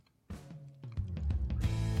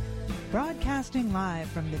Broadcasting live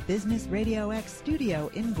from the Business Radio X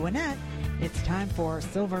studio in Gwinnett, it's time for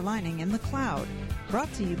Silver Lining in the Cloud,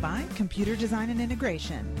 brought to you by Computer Design and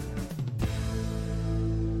Integration.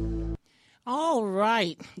 All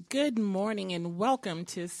right. Good morning and welcome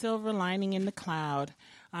to Silver Lining in the Cloud.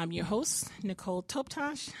 I'm your host, Nicole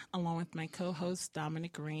Toptosh, along with my co-host,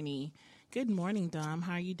 Dominic Rainey. Good morning, Dom.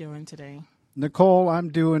 How are you doing today? Nicole, I'm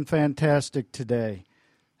doing fantastic today.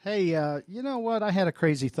 Hey, you know what? I had a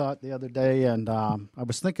crazy thought the other day, and I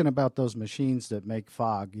was thinking about those machines that make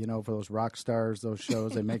fog, you know, for those rock stars, those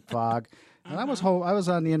shows, they make fog. And I was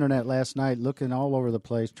on the internet last night looking all over the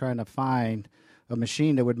place trying to find a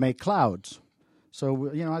machine that would make clouds.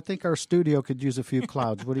 So, you know, I think our studio could use a few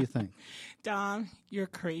clouds. What do you think? Dom, you're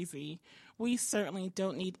crazy. We certainly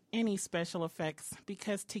don't need any special effects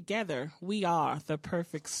because together we are the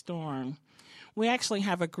perfect storm. We actually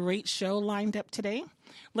have a great show lined up today.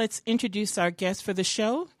 Let's introduce our guest for the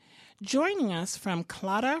show. Joining us from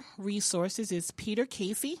Clotta Resources is Peter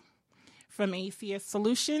Casey. From ACS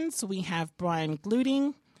Solutions, we have Brian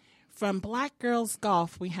Gluting. From Black Girls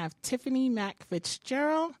Golf, we have Tiffany Mack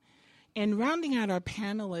Fitzgerald. And rounding out our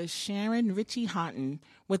panel is Sharon Ritchie Houghton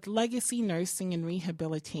with Legacy Nursing and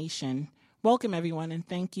Rehabilitation. Welcome, everyone, and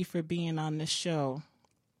thank you for being on the show.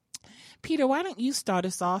 Peter, why don't you start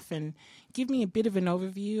us off and give me a bit of an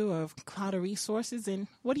overview of Clotta Resources and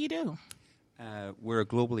what do you do? We're a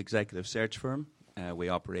global executive search firm. We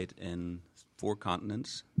operate in 4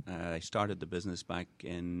 continents. I started the business back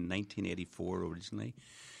in 1984 originally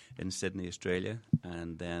in Sydney, Australia,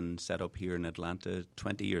 and then set up here in Atlanta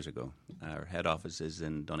 20 years ago. Our head office is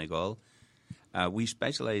in Donegal. We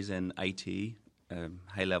specialize in IT,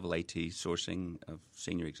 high-level IT sourcing of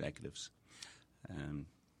senior executives.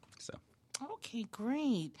 Okay,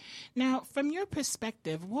 great. Now, from your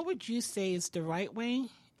perspective, what would you say is the right way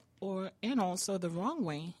and also the wrong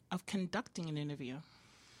way of conducting an interview?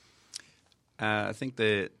 I think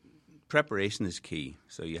the preparation is key.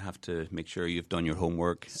 So you have to make sure you've done your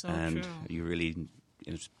homework. True. You really,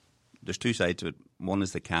 there's 2 sides to it. One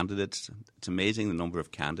is the candidates. It's amazing the number of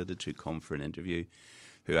candidates who come for an interview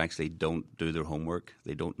who actually don't do their homework.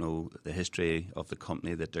 They don't know the history of the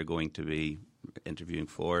company that they're going to be interviewing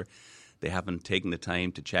for. They haven't taken the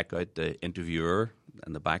time to check out the interviewer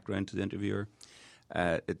and the background to the interviewer.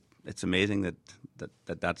 It's amazing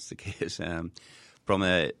that's the case. From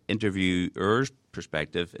an interviewer's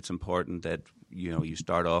perspective, it's important that you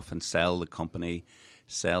start off and sell the company,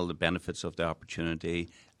 sell the benefits of the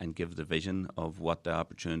opportunity, and give the vision of what the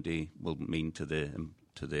opportunity will mean to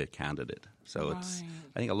the candidate. So Right.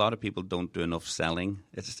 I think a lot of people don't do enough selling.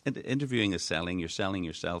 Interviewing is selling. You're selling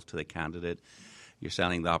yourself to the candidate. You're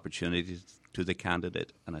selling the opportunities to the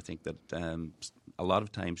candidate. And I think that a lot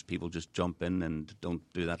of times people just jump in and don't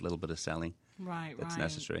do that little bit of selling that's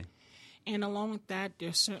necessary. And along with that,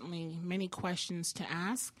 there's certainly many questions to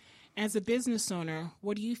ask. As a business owner,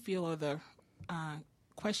 what do you feel are the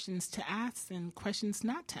questions to ask and questions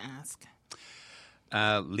not to ask?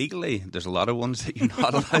 Legally, there's a lot of ones that you're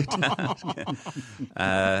not allowed to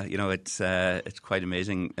ask. It's quite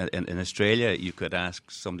amazing. In Australia, you could ask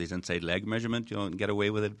somebody's inside leg measurement, and get away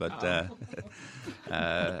with it. But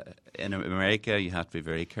in America, you have to be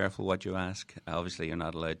very careful what you ask. Obviously, you're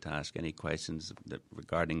not allowed to ask any questions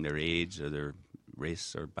regarding their age or their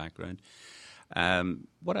race or background.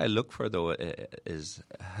 What I look for, though, is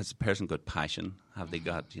has the person got passion? Have they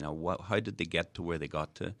got, how did they get to where they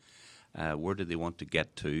got to? Where do they want to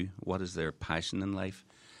get to? What is their passion in life?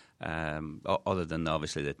 Other than,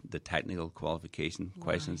 obviously, the technical qualification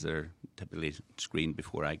questions that are typically screened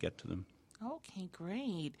before I get to them. Okay,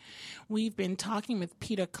 great. We've been talking with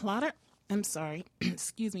Peter Casey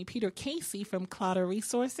from Clotta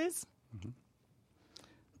Resources. Mm-hmm.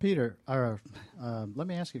 Peter, let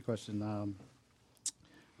me ask you a question.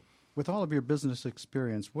 With all of your business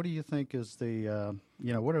experience, what do you think is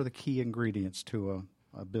what are the key ingredients to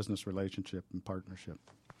a business relationship and partnership?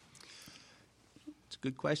 It's a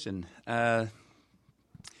good question.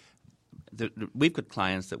 We've got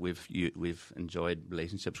clients that we've enjoyed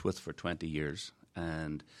relationships with for 20 years,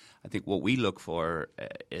 and I think what we look for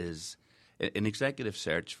is in executive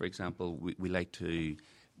search, for example, we like to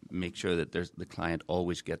make sure that the client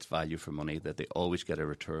always gets value for money, that they always get a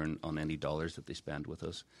return on any dollars that they spend with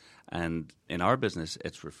us. And in our business,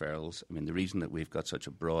 it's referrals. I mean, the reason that we've got such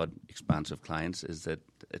a broad, expansive clients is that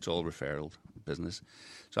it's all referral business.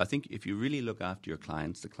 So I think if you really look after your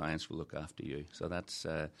clients, the clients will look after you. So that's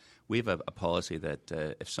we have a policy that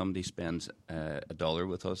if somebody spends $1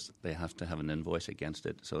 with us, they have to have an invoice against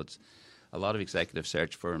it. So it's a lot of executive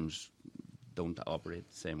search firms don't operate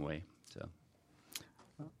the same way. So.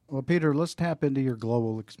 Well, Peter, let's tap into your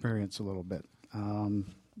global experience a little bit.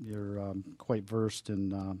 You're quite versed in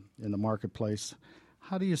the marketplace.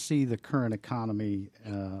 How do you see the current economy,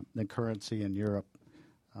 the currency in Europe,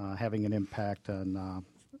 having an impact on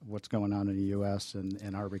what's going on in the U.S.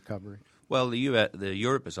 and our recovery? Well, the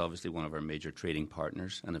Europe is obviously one of our major trading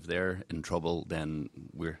partners, and if they're in trouble, then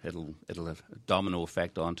it'll have a domino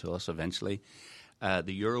effect onto us eventually.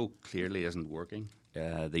 The euro clearly isn't working.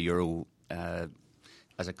 The euro,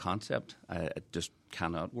 as a concept, it just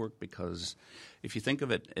cannot work, because if you think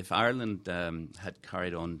of it, if Ireland had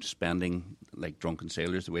carried on spending like drunken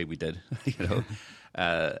sailors the way we did,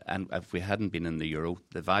 and if we hadn't been in the euro,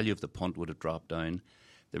 the value of the punt would have dropped down.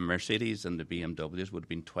 The Mercedes and the BMWs would have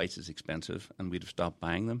been twice as expensive, and we'd have stopped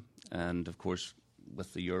buying them. And of course,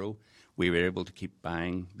 with the euro, we were able to keep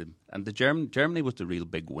buying. Germany was the real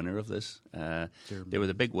big winner of this. They were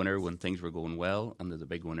the big winner when things were going well, and they're the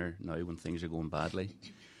big winner now when things are going badly.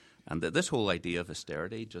 And this whole idea of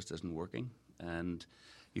austerity just isn't working. And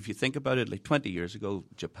if you think about it, like 20 years ago,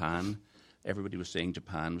 Japan, everybody was saying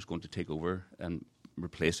Japan was going to take over and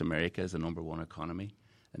replace America as the number one economy.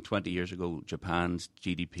 And 20 years ago, Japan's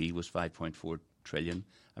GDP was 5.4 trillion.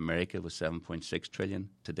 America was 7.6 trillion.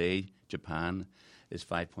 Today, Japan is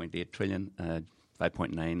 5.8 trillion,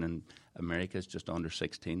 5.9, and America is just under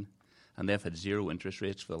 16. And they've had zero interest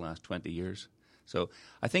rates for the last 20 years. So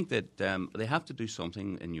I think that they have to do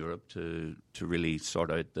something in Europe to really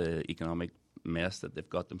sort out the economic mess that they've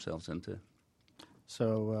got themselves into.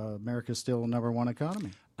 So America's still the number one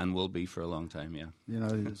economy. And will be for a long time, yeah. You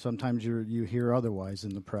know, sometimes you hear otherwise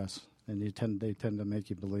in the press, and they tend to make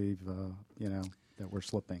you believe, that we're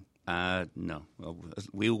slipping. No, well,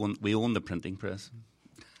 we own the printing press.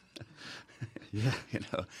 Yeah,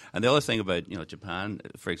 And the other thing about Japan,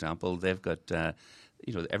 for example, they've got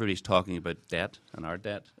everybody's talking about debt and our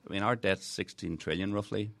debt. I mean, our debt's 16 trillion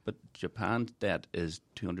roughly, but Japan's debt is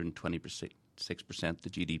 226% the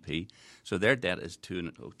GDP. So their debt is two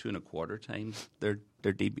and a quarter times their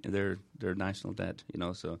national debt.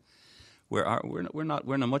 So we're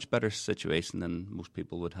in a much better situation than most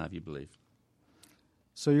people would have you believe.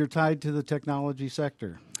 So you're tied to the technology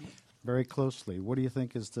sector very closely. What do you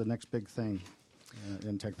think is the next big thing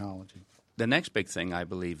in technology? The next big thing, I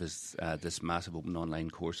believe, is this massive open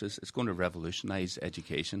online courses. It's going to revolutionize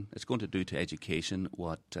education. It's going to do to education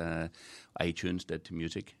what iTunes did to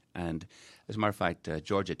music. And as a matter of fact,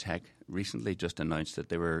 Georgia Tech recently just announced that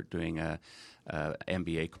they were doing a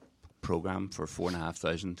MBA program for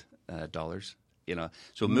 $4,500.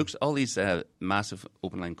 So MOOCs, all these massive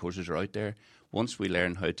open online courses are out there. Once we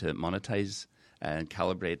learn how to monetize and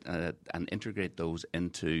calibrate and integrate those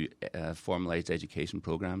into formalized education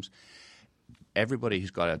programs, everybody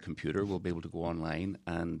who's got a computer will be able to go online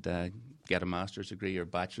and get a master's degree or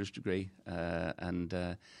bachelor's degree.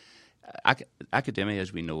 Academia,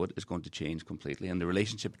 as we know it, is going to change completely, and the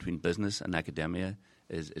relationship between business and academia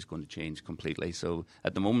is going to change completely. So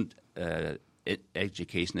at the moment,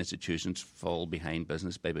 education institutions fall behind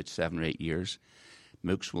business by about 7 or 8 years.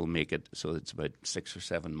 MOOCs will make it so it's about 6 or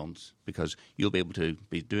 7 months, because you'll be able to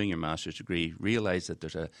be doing your master's degree, realize that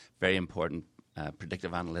there's a very important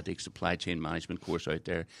predictive analytics, supply chain management course out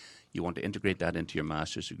there. You want to integrate that into your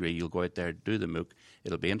master's degree. You'll go out there, do the MOOC.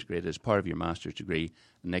 It'll be integrated as part of your master's degree.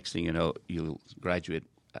 The next thing you know, you'll graduate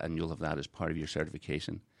and you'll have that as part of your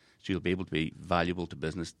certification. So you'll be able to be valuable to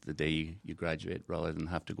business the day you graduate, rather than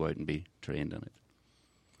have to go out and be trained in it.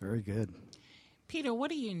 Very good. Peter, what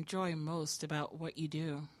do you enjoy most about what you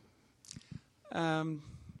do?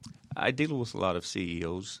 I deal with a lot of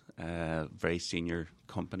CEOs, very senior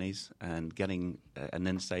companies, and getting an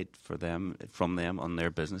insight from them on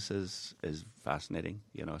their businesses is fascinating.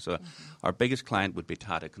 So our biggest client would be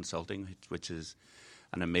Tata Consulting, which is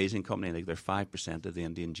an amazing company. Like, they're 5% of the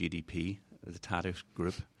Indian GDP, the Tata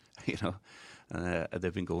Group.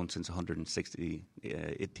 They've been going since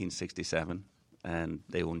 1867. And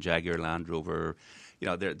they own Jaguar, Land Rover.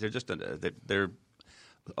 They're just they're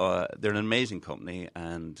an amazing company,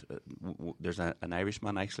 and there's an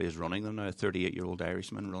Irishman actually is running them now. A 38-year-old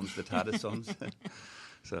Irishman runs the Tata Sons.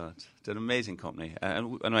 So it's an amazing company,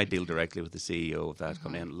 and I deal directly with the CEO of that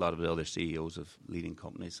company and a lot of the other CEOs of leading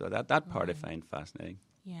companies. So that part I find fascinating.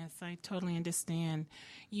 Yes, I totally understand.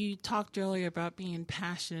 You talked earlier about being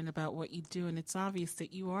passionate about what you do, and it's obvious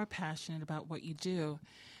that you are passionate about what you do.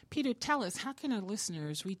 Peter, tell us, how can our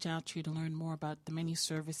listeners reach out to you to learn more about the many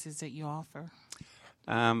services that you offer?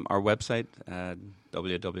 Our website,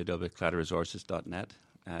 www.cladaresources.net.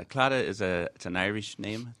 Clada is it's an Irish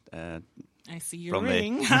name. I see your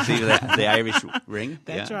ring. See the Irish ring?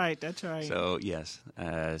 That's right. So, yes.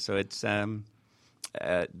 So it's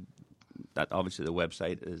that obviously the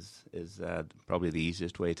website is probably the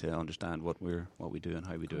easiest way to understand what we do and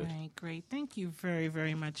how we do it. Great. Thank you very,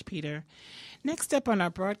 very much, Peter. Next up on our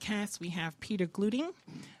broadcast, we have Peter Gluting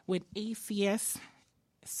with ACS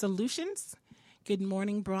Solutions. Good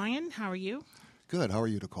morning, Brian. How are you? Good. How are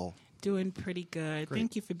you, Nicole? Doing pretty good. Great.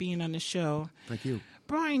 Thank you for being on the show. Thank you.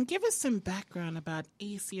 Brian, give us some background about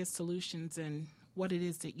ACS Solutions and what it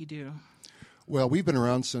is that you do. Well, we've been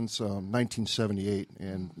around since 1978,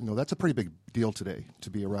 and that's a pretty big deal today to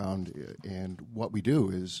be around. And what we do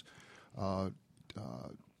is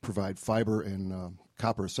provide fiber and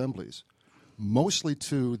copper assemblies, mostly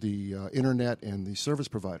to the internet and the service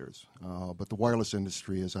providers. But the wireless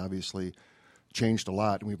industry has obviously changed a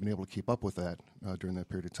lot, and we've been able to keep up with that during that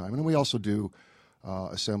period of time. And we also do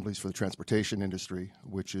assemblies for the transportation industry,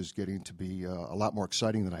 which is getting to be a lot more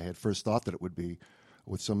exciting than I had first thought that it would be,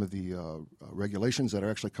 with some of the regulations that are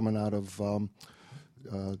actually coming out of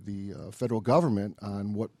the federal government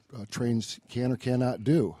on what trains can or cannot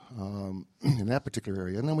do in that particular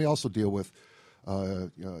area. And then we also deal with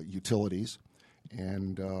utilities.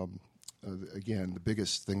 And again, the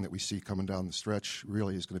biggest thing that we see coming down the stretch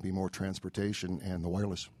really is going to be more transportation and the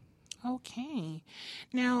wireless. Okay.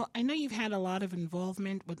 Now, I know you've had a lot of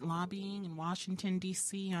involvement with lobbying in Washington,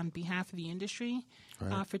 D.C. on behalf of the industry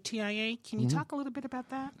for TIA. Can you talk a little bit about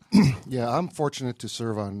that? Yeah, I'm fortunate to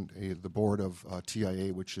serve on the board of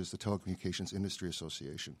TIA, which is the Telecommunications Industry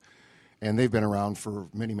Association. And they've been around for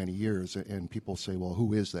many, many years. And people say, well,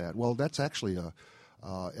 who is that? Well, that's actually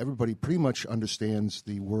everybody pretty much understands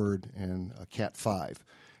the word in Cat5.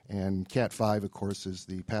 And Cat5, of course, is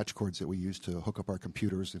the patch cords that we use to hook up our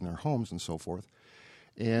computers in our homes and so forth.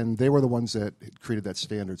 And they were the ones that created that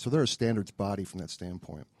standard. So they're a standards body from that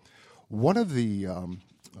standpoint. One of the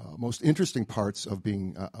most interesting parts of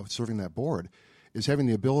of serving that board is having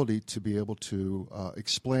the ability to be able to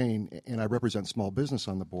explain, and I represent small business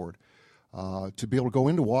on the board, to be able to go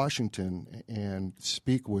into Washington and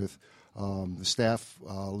speak with the staff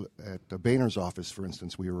at Boehner's office, for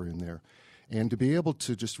instance. We were in there. And to be able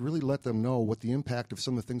to just really let them know what the impact of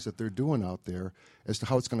some of the things that they're doing out there as to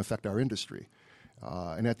how it's going to affect our industry.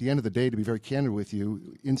 And at the end of the day, to be very candid with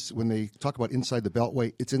you, when they talk about inside the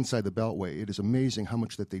Beltway, it's inside the Beltway. It is amazing how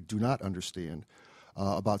much that they do not understand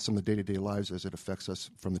about some of the day-to-day lives as it affects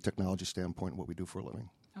us from the technology standpoint and what we do for a living.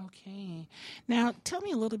 Okay. Now, tell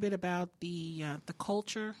me a little bit about the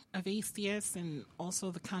culture of ACS and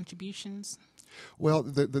also the contributions. Well,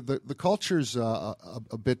 the culture's a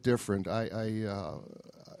bit different. I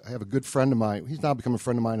have a good friend of mine. He's now become a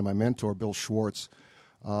friend of mine and my mentor, Bill Schwartz,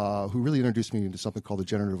 who really introduced me into something called the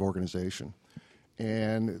generative organization.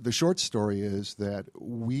 And the short story is that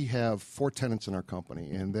we have 4 tenets in our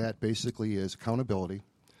company, and that basically is accountability,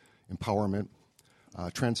 empowerment,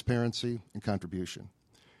 transparency, and contribution.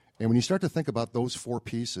 And when you start to think about those 4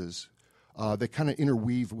 pieces, they kind of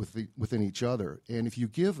interweave within each other. And if you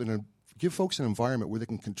give folks an environment where they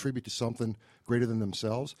can contribute to something greater than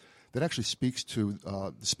themselves, that actually speaks to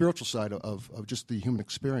the spiritual side of just the human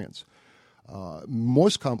experience.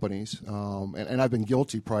 Most companies, and I've been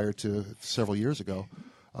guilty prior to several years ago,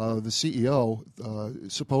 the CEO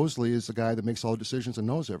supposedly is the guy that makes all the decisions and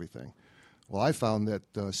knows everything. Well, I found that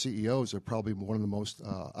CEOs are probably one of the most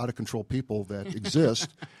out-of-control people that exist.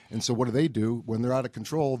 And so what do? When they're out of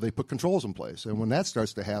control, they put controls in place. And when that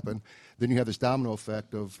starts to happen, then you have this domino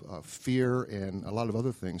effect of fear and a lot of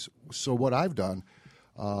other things. So what I've done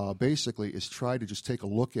basically is try to just take a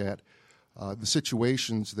look at the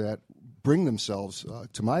situations that bring themselves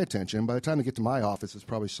to my attention. And by the time they get to my office, it's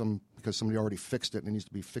probably because somebody already fixed it and it needs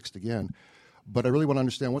to be fixed again. But I really want to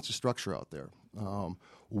understand what's the structure out there.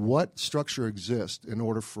 What structure exists in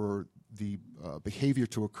order for the behavior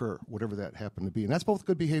to occur, whatever that happened to be. And that's both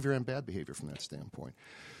good behavior and bad behavior from that standpoint.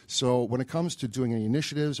 So when it comes to doing any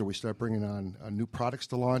initiatives or we start bringing on new products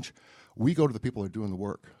to launch, we go to the people that are doing the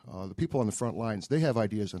work. The people on the front lines, they have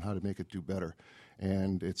ideas on how to make it do better.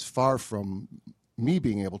 And it's far from me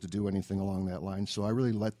being able to do anything along that line. So I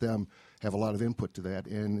really let them have a lot of input to that,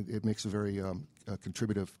 and it makes a very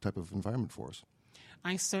contributive type of environment for us.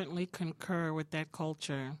 I certainly concur with that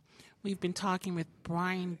culture. We've been talking with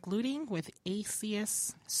Brian Gluting with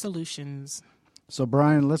ACS Solutions. So,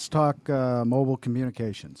 Brian, let's talk mobile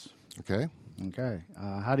communications. Okay. Okay.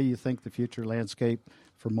 How do you think the future landscape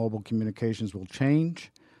for mobile communications will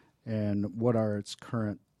change, and what are its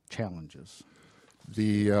current challenges?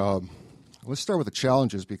 Let's start with the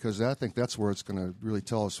challenges, because I think that's where it's going to really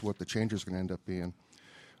tell us what the changes are going to end up being.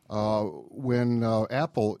 When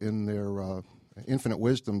Apple, in their infinite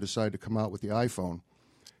wisdom, decided to come out with the iPhone,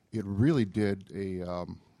 it really did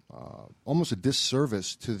almost a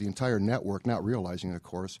disservice to the entire network, not realizing it, of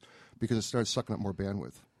course, because it started sucking up more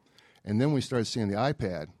bandwidth. And then we started seeing the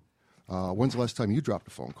iPad. When's the last time you dropped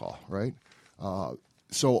a phone call, right?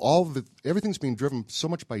 So everything's being driven so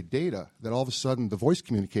much by data that all of a sudden the voice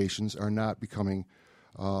communications are not becoming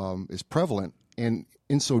as prevalent. And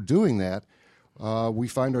in so doing that, we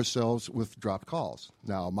find ourselves with dropped calls.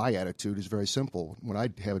 Now, my attitude is very simple. When I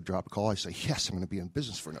have a dropped call, I say, yes, I'm going to be in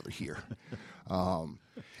business for another year.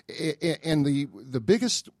 And the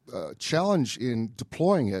biggest challenge in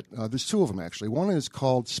deploying it, there's two of them actually. One is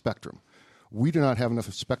called spectrum. We do not have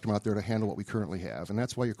enough spectrum out there to handle what we currently have, and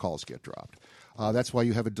that's why your calls get dropped. That's why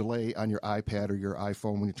you have a delay on your iPad or your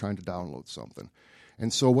iPhone when you're trying to download something.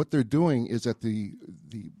 And so what they're doing is that the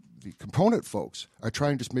component folks are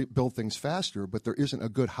trying to just build things faster, but there isn't a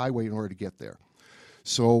good highway in order to get there.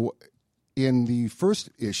 So in the first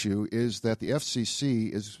issue is that the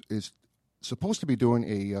FCC is supposed to be doing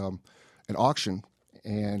an auction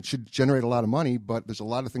and should generate a lot of money, but there's a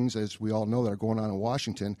lot of things, as we all know, that are going on in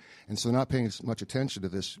Washington, and so they're not paying as much attention to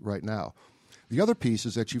this right now. The other piece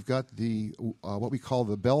is that you've got the what we call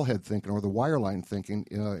the bellhead thinking or the wireline thinking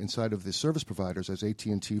inside of the service providers, as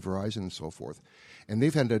AT&T, Verizon, and so forth. And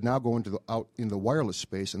they've had to now go out in the wireless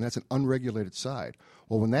space, and that's an unregulated side.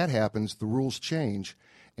 Well, when that happens, the rules change,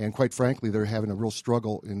 and quite frankly, they're having a real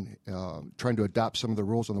struggle in trying to adopt some of the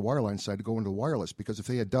rules on the wireline side to go into wireless, because if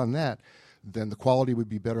they had done that, then the quality would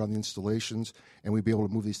be better on the installations, and we'd be able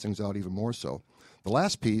to move these things out even more so. The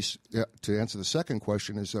last piece, to answer the second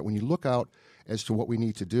question, is that when you look out as to what we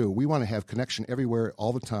need to do, we want to have connection everywhere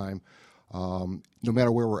all the time, no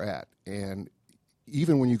matter where we're at. And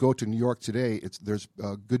even when you go to New York today, there's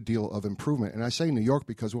a good deal of improvement. And I say New York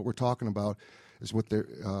because what we're talking about is what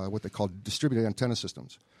they call distributed antenna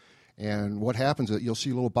systems. And what happens is that you'll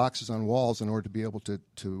see little boxes on walls in order to be able to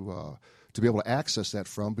be able to access that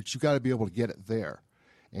from, but you've got to be able to get it there.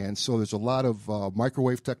 And so there's a lot of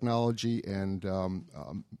microwave technology and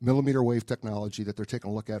millimeter wave technology that they're taking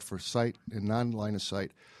a look at for sight and non-line of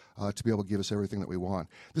sight to be able to give us everything that we want.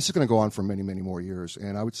 This is going to go on for many, many more years.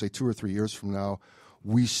 And I would say 2 or 3 years from now,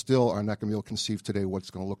 we still are not going to be able to conceive today what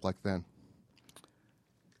it's going to look like then.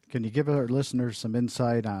 Can you give our listeners some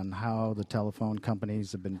insight on how the telephone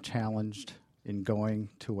companies have been challenged in going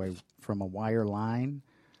from a wireline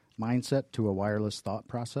mindset to a wireless thought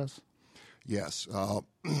process? Yes.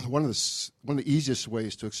 One of the easiest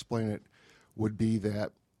ways to explain it would be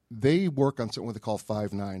that they work on something what they call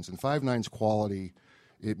 5 nines. And 5 nines quality,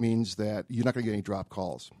 it means that you're not going to get any drop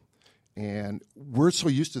calls. And we're so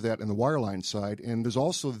used to that in the wireline side. And there's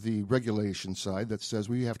also the regulation side that says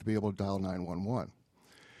we have to be able to dial 911.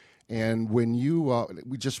 And when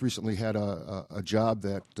we just recently had a job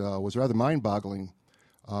that was rather mind-boggling,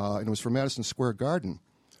 and it was for Madison Square Garden,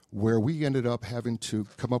 where we ended up having to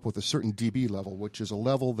come up with a certain dB level, which is a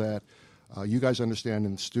level that you guys understand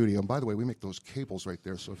in the studio. And by the way, we make those cables right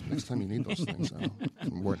there, so if next time you need those things, I'm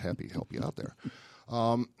more than happy to help you out there.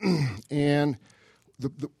 And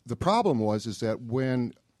the problem was that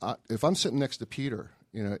when if I'm sitting next to Peter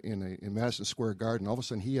in Madison Square Garden, all of a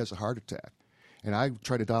sudden he has a heart attack, and I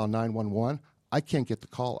try to dial 911, I can't get the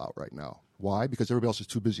call out right now. Why? Because everybody else is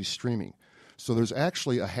too busy streaming. So there's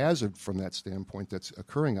actually a hazard from that standpoint that's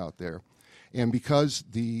occurring out there. And because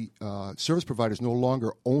the service providers no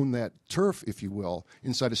longer own that turf, if you will,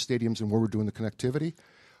 inside of stadiums and where we're doing the connectivity,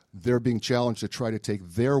 they're being challenged to try to take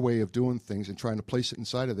their way of doing things and trying to place it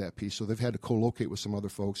inside of that piece. So they've had to co-locate with some other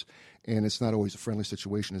folks, and it's not always a friendly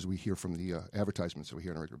situation, as we hear from the advertisements that we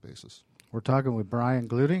hear on a regular basis. We're talking with Brian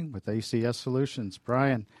Gluting with ACS Solutions.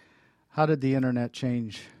 Brian, how did the Internet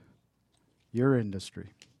change your industry?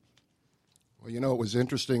 Well, it was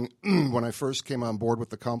interesting. When I first came on board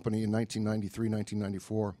with the company in 1993,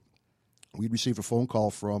 1994, we received a phone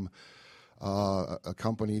call from a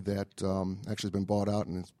company that actually has been bought out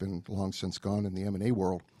and it's been long since gone in the M&A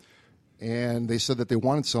world. And they said that they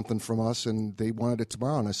wanted something from us and they wanted it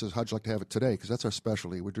tomorrow. And I said, how'd you like to have it today? Because that's our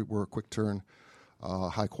specialty. We're a quick turn,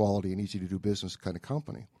 high quality and easy to do business kind of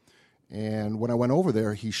company. And when I went over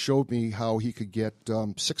there, he showed me how he could get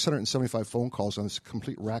 675 phone calls on this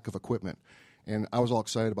complete rack of equipment. And I was all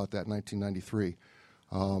excited about that in 1993.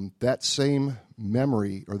 That same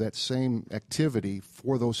memory or that same activity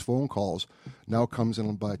for those phone calls now comes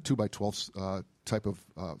in by 2 by 12 type of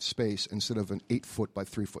space instead of an 8-foot by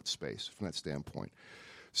 3-foot space from that standpoint.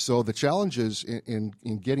 So the challenges in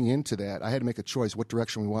getting into that, I had to make a choice what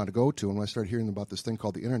direction we wanted to go to. And when I started hearing about this thing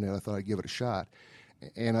called the Internet, I thought I'd give it a shot.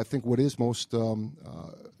 And I think what is most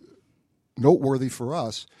noteworthy for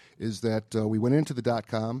us is that we went into the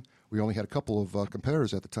 .com. We only had a couple of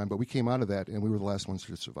competitors at the time, but we came out of that, and we were the last ones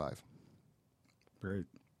to survive. Great.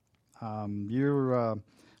 You're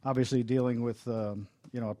obviously dealing with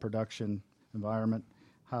a production environment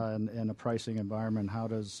and a pricing environment, how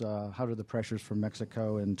do the pressures from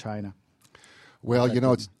Mexico and China? Well,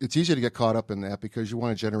 it's easy to get caught up in that because you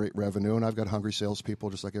want to generate revenue, and I've got hungry salespeople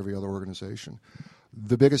just like every other organization.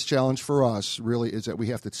 The biggest challenge for us really is that we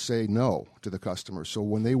have to say no to the customer. So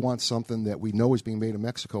when they want something that we know is being made in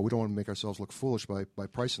Mexico, we don't want to make ourselves look foolish by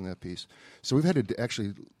pricing that piece. So we've had to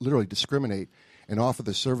actually literally discriminate and offer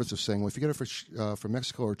the service of saying, well, if you get it from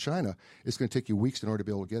Mexico or China, it's going to take you weeks in order to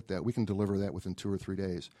be able to get that. We can deliver that within 2 or 3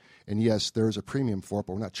 days. And yes, there is a premium for it,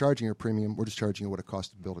 but we're not charging you a premium. We're just charging you what it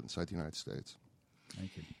costs to build it inside the United States.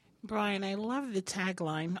 Thank you. Brian, I love the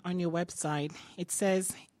tagline on your website. It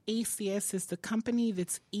says, ACS is the company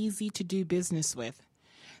that's easy to do business with.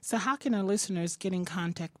 So how can our listeners get in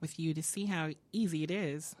contact with you to see how easy it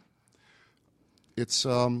is? It's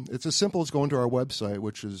as simple as going to our website,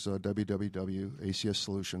 which is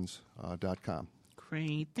www.acssolutions.com.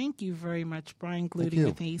 Great. Thank you very much, Brian Gluting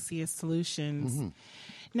with ACS Solutions. Mm-hmm.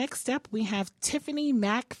 Next up, we have Tiffany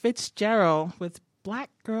Mack Fitzgerald with Black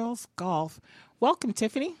Girls Golf. Welcome,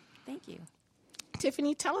 Tiffany. Thank you.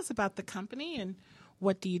 Tiffany, tell us about the company and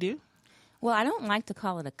what do you do? Well, I don't like to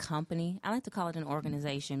call it a company. I like to call it an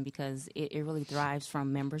organization because it really thrives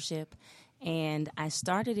from membership. And I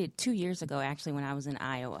started it 2 years ago, actually, when I was in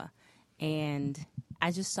Iowa. And I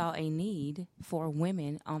just saw a need for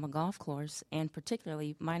women on the golf course, and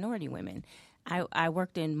particularly minority women. I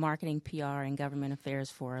worked in marketing, PR, and government affairs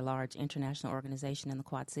for a large international organization in the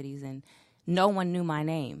Quad Cities, and no one knew my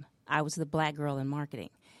name. I was the black girl in marketing.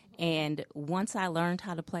 And once I learned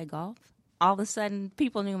how to play golf, all of a sudden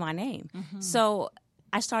people knew my name. Mm-hmm. So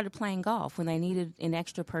I started playing golf. When they needed an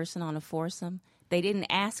extra person on a foursome, they didn't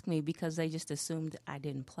ask me because they just assumed I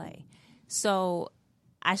didn't play. So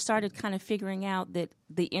I started kind of figuring out that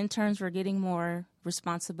the interns were getting more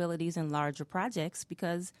responsibilities and larger projects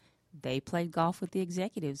because they played golf with the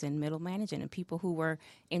executives and middle management and people who were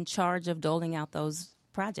in charge of doling out those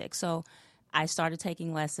projects. So I started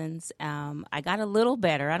taking lessons. I got a little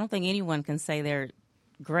better. I don't think anyone can say they're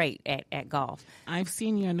great at golf. I've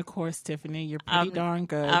seen you on the course, Tiffany. You're pretty darn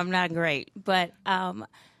good. I'm not great, but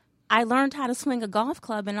I learned how to swing a golf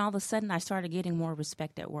club, and all of a sudden I started getting more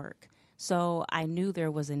respect at work. So I knew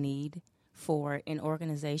there was a need for an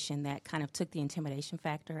organization that kind of took the intimidation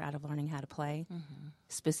factor out of learning how to play,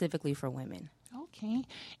 specifically for women. Okay.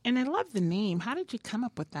 And I love the name. How did you come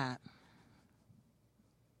up with that?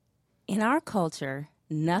 In our culture,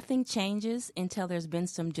 nothing changes until there's been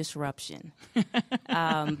some disruption.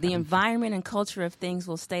 The environment and culture of things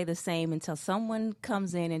will stay the same until someone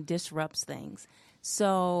comes in and disrupts things.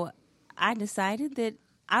 So I decided that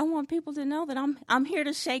I want people to know that I'm here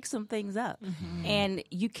to shake some things up. Mm-hmm. And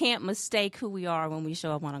you can't mistake who we are when we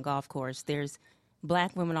show up on a golf course. There's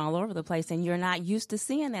black women all over the place, and you're not used to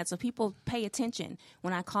seeing that. So people pay attention.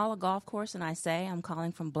 When I call a golf course and I say I'm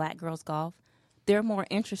calling from Black Girls Golf, they're more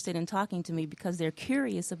interested in talking to me because they're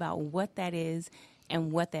curious about what that is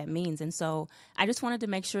and what that means. And so I just wanted to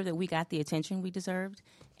make sure that we got the attention we deserved.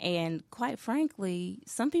 And quite frankly,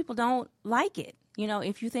 some people don't like it. You know,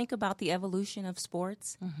 if you think about the evolution of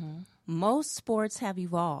sports, most sports have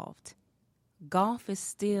evolved. Golf is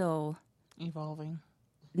still evolving.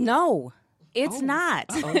 No, it's not.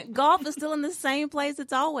 Golf is still in the same place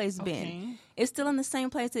it's always been. Okay. It's still in the same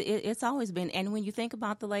place it's always been. And when you think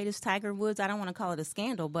about the latest Tiger Woods, I don't want to call it a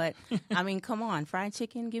scandal, but I mean, come on, fried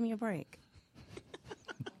chicken, give me a break.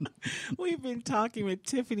 We've been talking with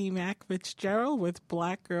Tiffany Mack Fitzgerald with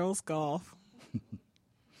Black Girls Golf.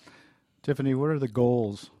 Tiffany, what are the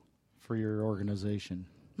goals for your organization?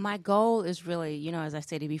 My goal is really, you know, as I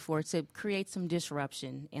stated before, to create some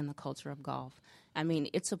disruption in the culture of golf. I mean,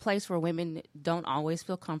 it's a place where women don't always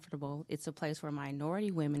feel comfortable. It's a place where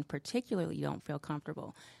minority women particularly don't feel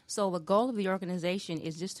comfortable. So the goal of the organization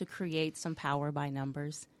is just to create some power by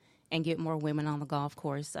numbers and get more women on the golf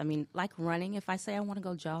course. I mean, like running, if I say I want to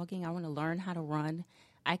go jogging, I want to learn how to run,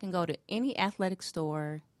 I can go to any athletic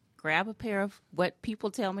store, grab a pair of what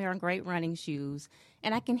people tell me are great running shoes,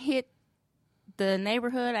 and I can hit the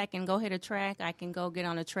neighborhood. I can go hit a track. I can go get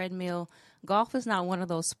on a treadmill. Golf is not one of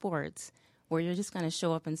those sports where you're just going to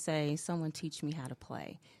show up and say, someone teach me how to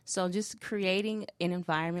play. So just creating an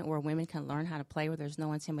environment where women can learn how to play, where there's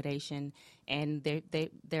no intimidation, and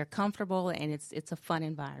they're comfortable, and it's a fun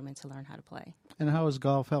environment to learn how to play. And how has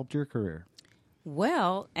golf helped your career?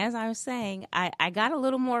 Well, as I was saying, I got a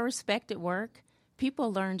little more respect at work.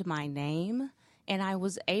 People learned my name, and I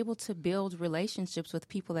was able to build relationships with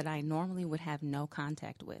people that I normally would have no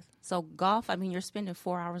contact with. So golf, I mean, you're spending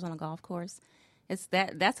 4 hours on a golf course.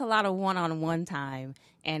 That's a lot of one-on-one time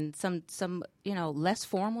and some less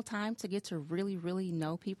formal time to get to really, really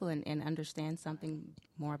know people and understand something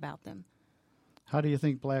more about them. How do you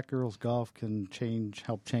think Black Girls Golf can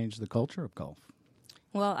help change the culture of golf?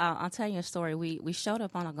 Well, I'll tell you a story. We showed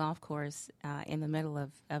up on a golf course in the middle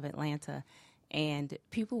of Atlanta, and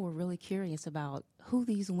people were really curious about who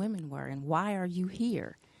these women were and why are you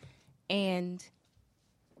here. And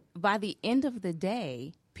by the end of the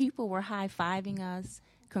day, people were high-fiving us,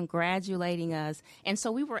 congratulating us, and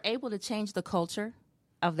so we were able to change the culture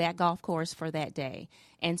of that golf course for that day.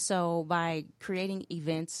 And so by creating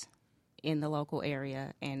events in the local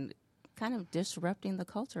area and kind of disrupting the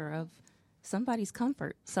culture of somebody's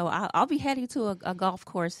comfort. So I'll be heading to a golf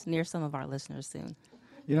course near some of our listeners soon.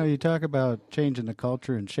 You know, you talk about changing the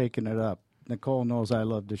culture and shaking it up. Nicole knows I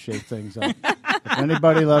love to shake things up. If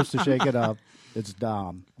anybody loves to shake it up, it's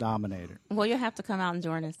Dominator. Well, you'll have to come out and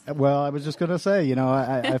join us. Well, I was just going to say, you know,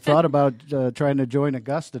 I thought about trying to join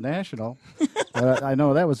Augusta National. I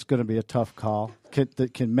know that was going to be a tough call.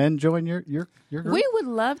 Can men join your group? We would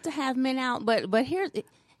love to have men out, but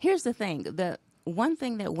here's the thing. The one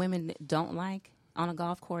thing that women don't like on a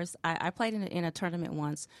golf course, I played in a tournament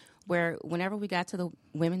once where whenever we got to the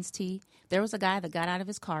women's tee, there was a guy that got out of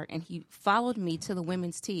his cart and he followed me to the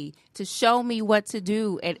women's tee to show me what to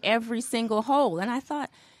do at every single hole. And I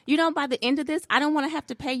thought, by the end of this, I don't want to have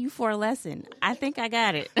to pay you for a lesson. I think I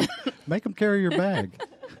got it. Make them carry your bag.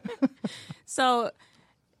 So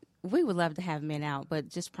we would love to have men out, but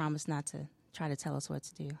just promise not to try to tell us what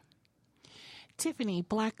to do. Tiffany,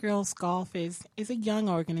 Black Girls Golf is a young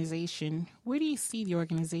organization. Where do you see the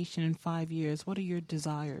organization in 5 years? What are your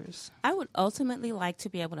desires? I would ultimately like to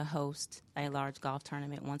be able to host a large golf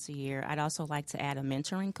tournament once a year. I'd also like to add a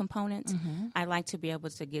mentoring component. Mm-hmm. I'd like to be able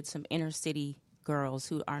to get some inner city girls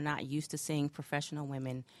who are not used to seeing professional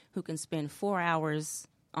women who can spend 4 hours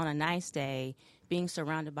on a nice day being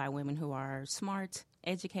surrounded by women who are smart,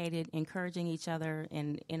 educated, encouraging each other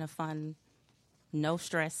in a fun,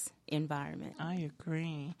 no-stress environment. I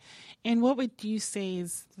agree. And what would you say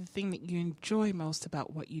is the thing that you enjoy most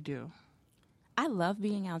about what you do? I love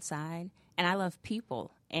being outside, and I love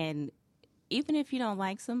people. And even if you don't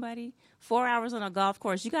like somebody, 4 hours on a golf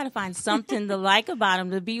course, you got to find something to like about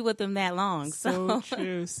them to be with them that long. So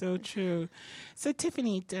true, so true. So,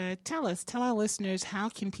 Tiffany, tell our listeners, how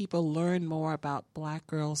can people learn more about Black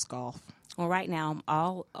Girls Golf? Well, right now, I'm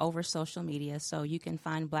all over social media, so you can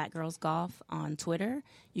find Black Girls Golf on Twitter.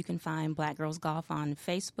 You can find Black Girls Golf on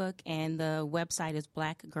Facebook, and the website is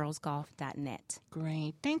blackgirlsgolf.net.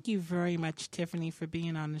 Great. Thank you very much, Tiffany, for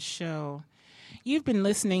being on the show. You've been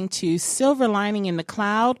listening to Silver Lining in the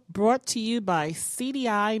Cloud, brought to you by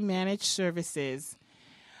CDI Managed Services.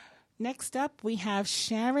 Next up, we have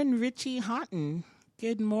Sharon Ritchie-Houghton.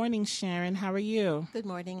 Good morning, Sharon. How are you? Good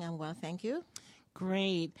morning. I'm well, thank you.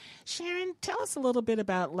 Great. Sharon, tell us a little bit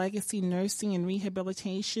about Legacy Nursing and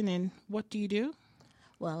Rehabilitation, and what do you do?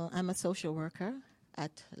 Well, I'm a social worker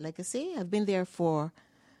at Legacy. I've been there for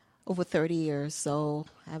over 30 years, so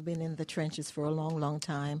I've been in the trenches for a long, long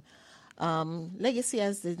time. Legacy,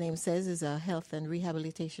 as the name says, is a health and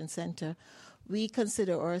rehabilitation center. We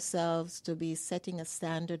consider ourselves to be setting a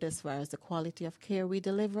standard as far as the quality of care we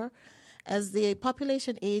deliver. As the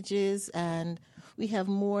population ages and we have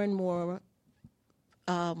more and more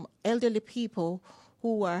elderly people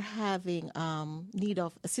who are having need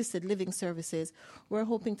of assisted living services, we're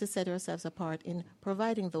hoping to set ourselves apart in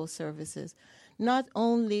providing those services, not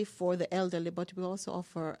only for the elderly, but we also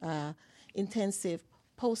offer intensive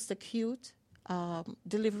post-acute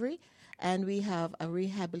delivery, and we have a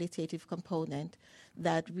rehabilitative component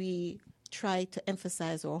that we try to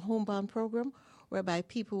emphasize our homebound program, whereby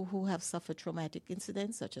people who have suffered traumatic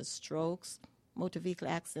incidents such as strokes, motor vehicle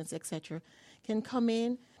accidents, etc., can come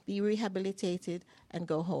in, be rehabilitated, and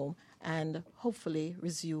go home, and hopefully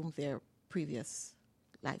resume their previous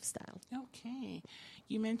lifestyle. Okay.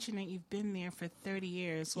 You mentioned that you've been there for 30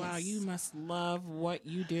 years. Wow, yes. You must love what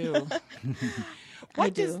you do. I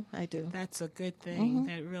do. That's a good thing. Mm-hmm.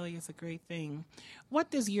 That really is a great thing.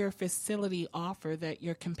 What does your facility offer that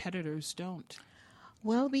your competitors don't?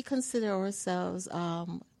 Well, we consider ourselves a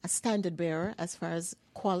standard bearer as far as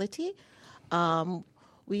quality.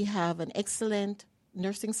 We have an excellent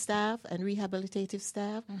nursing staff and rehabilitative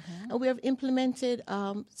staff, mm-hmm. and we have implemented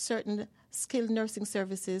certain skilled nursing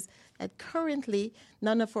services that currently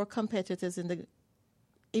none of our competitors in the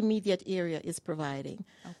immediate area is providing.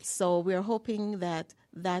 Okay. So we're hoping that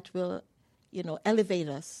will, elevate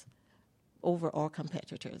us over our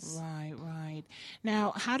competitors. Right.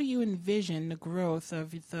 Now, how do you envision the growth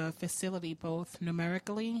of the facility, both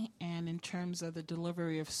numerically and in terms of the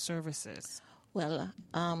delivery of services? Well,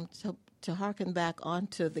 to harken back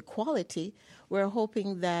onto the quality, we're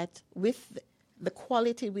hoping that with the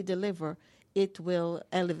quality we deliver, it will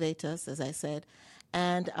elevate us, as I said.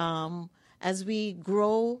 And as we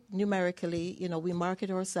grow numerically, we market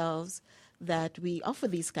ourselves that we offer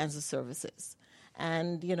these kinds of services.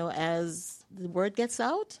 And, as the word gets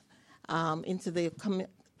out into the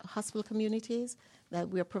hospital communities that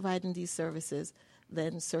we are providing these services,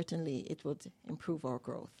 then certainly it would improve our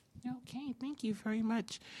growth. Okay, thank you very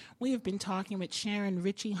much. We have been talking with Sharon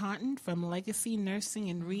Ritchie Haughton from Legacy Nursing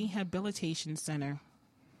and Rehabilitation Center.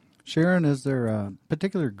 Sharon, is there a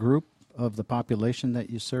particular group of the population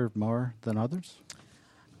that you serve more than others?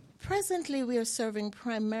 Presently, we are serving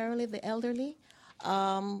primarily the elderly,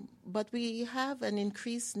 but we have an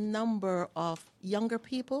increased number of younger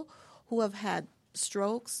people who have had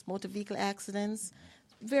strokes, motor vehicle accidents,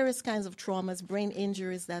 various kinds of traumas, brain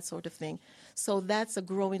injuries, that sort of thing. So that's a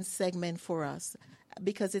growing segment for us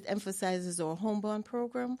because it emphasizes our homebound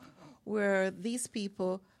program where these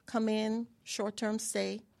people come in, short-term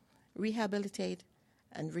stay, rehabilitate,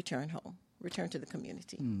 and return home, return to the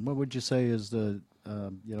community. What would you say is the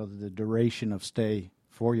duration of stay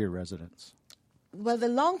for your residents? Well, the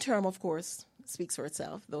long term, of course, speaks for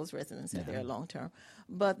itself. Those residents are there long term.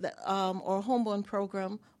 But our homebound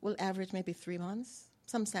program will average maybe 3 months,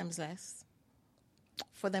 sometimes less,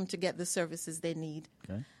 for them to get the services they need,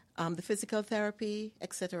 the physical therapy,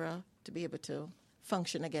 etc., to be able to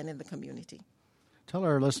function again in the community. Tell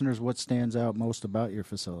our listeners what stands out most about your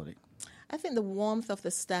facility. I think the warmth of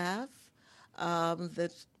the staff,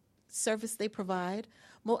 the service they provide.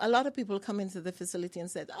 A lot of people come into the facility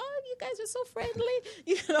and said, "Oh, you guys are so friendly,"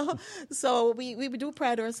 So we do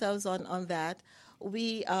pride ourselves on that.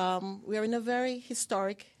 We are in a very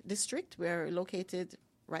historic district. We're located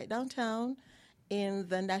right downtown in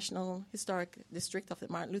the National Historic District of the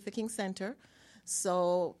Martin Luther King Center.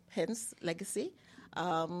 So hence Legacy.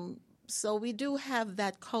 So we do have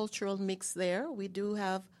that cultural mix there. We do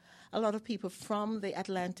have a lot of people from the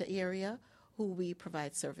Atlanta area who we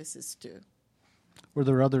provide services to. Were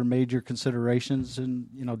there other major considerations in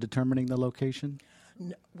determining the location?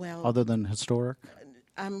 No, well, other than historic?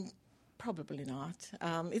 Probably not.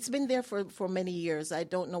 It's been there for many years. I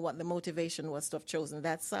don't know what the motivation was to have chosen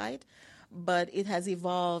that site, but it has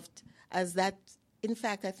evolved as that. In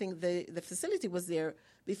fact, I think the facility was there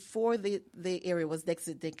before the area was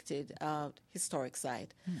designated historic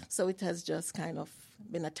site. So it has just kind of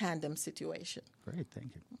been a tandem situation. Great,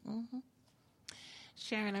 thank you. Mm-hmm.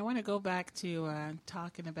 Sharon, I want to go back to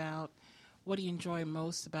talking about what do you enjoy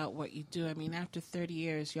most about what you do. I mean, after 30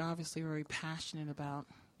 years, you're obviously very passionate about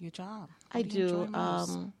your job. I do.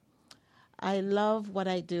 I love what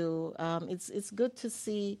I do. It's good to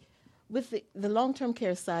see with the long-term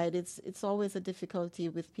care side, it's always a difficulty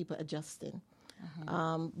with people adjusting,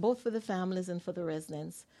 both for the families and for the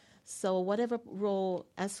residents. So whatever role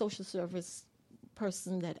as social service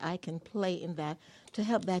person that I can play in that to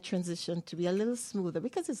help that transition to be a little smoother,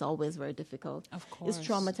 because it's always very difficult. Of course. It's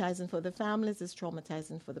traumatizing for the families, it's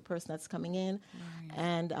traumatizing for the person that's coming in. Right.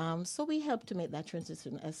 And so we help to make that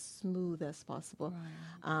transition as smooth as possible.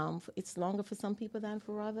 Right. It's longer for some people than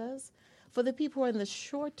for others. For the people who are in the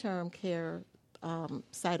short-term care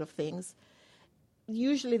side of things,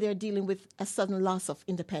 usually they're dealing with a sudden loss of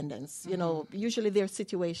independence. Usually their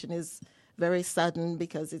situation is very sudden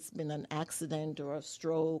because it's been an accident or a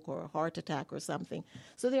stroke or a heart attack or something.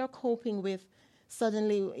 So they are coping with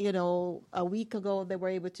suddenly, a week ago they were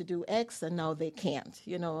able to do X and now they can't,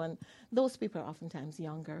 and those people are oftentimes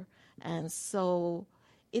younger. And so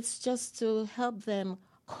it's just to help them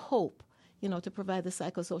cope, to provide the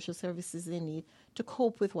psychosocial services they need to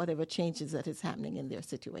cope with whatever changes that is happening in their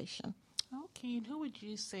situation. Okay, and who would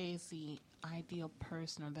you say is the ideal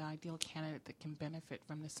person or the ideal candidate that can benefit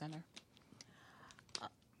from the center?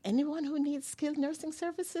 Anyone who needs skilled nursing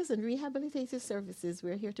services and rehabilitative services,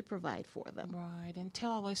 we're here to provide for them. Right. And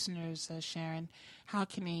tell our listeners, Sharon, how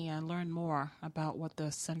can they learn more about what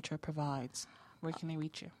the center provides? Where can they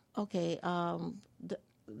reach you? Okay. We're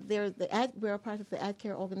a part of the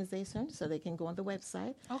AdCare organization, so they can go on the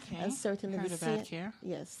website. Okay. And certainly Heard of AdCare.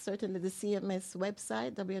 Yes, certainly the CMS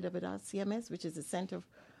website, www.cms, which is the Center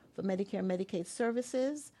for Medicare and Medicaid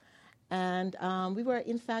Services. And we were,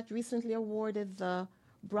 in fact, recently awarded the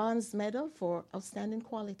Bronze Medal for Outstanding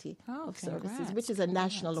Quality of Services, which is a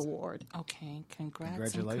national award. Okay, congrats.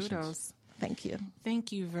 Congratulations. And kudos. Thank you.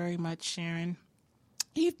 Thank you very much, Sharon.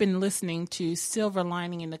 You've been listening to Silver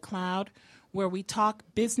Lining in the Cloud, where we talk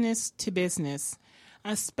business to business.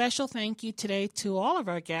 A special thank you today to all of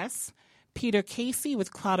our guests, Peter Casey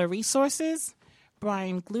with Clouder Resources,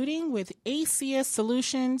 Brian Gluting with ACS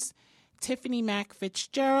Solutions, Tiffany Mack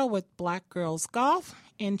Fitzgerald with Black Girls Golf,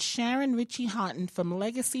 and Sharon Ritchie Houghton from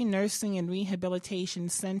Legacy Nursing and Rehabilitation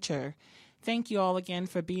Center. Thank you all again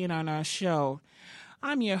for being on our show.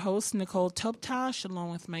 I'm your host, Nicole Toptosh,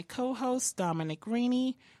 along with my co-host, Dominic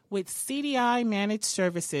Rainey, with CDI Managed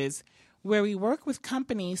Services, where we work with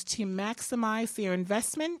companies to maximize their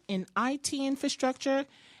investment in IT infrastructure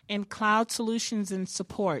and cloud solutions and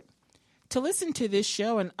support. To listen to this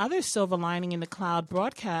show and other Silver Lining in the Cloud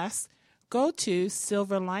broadcasts, go to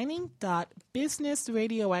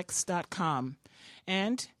silverlining.businessradiox.com.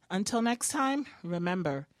 And until next time,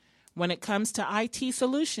 remember, when it comes to IT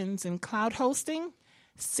solutions and cloud hosting,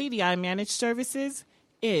 CDI Managed Services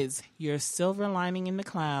is your Silver Lining in the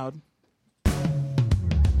Cloud.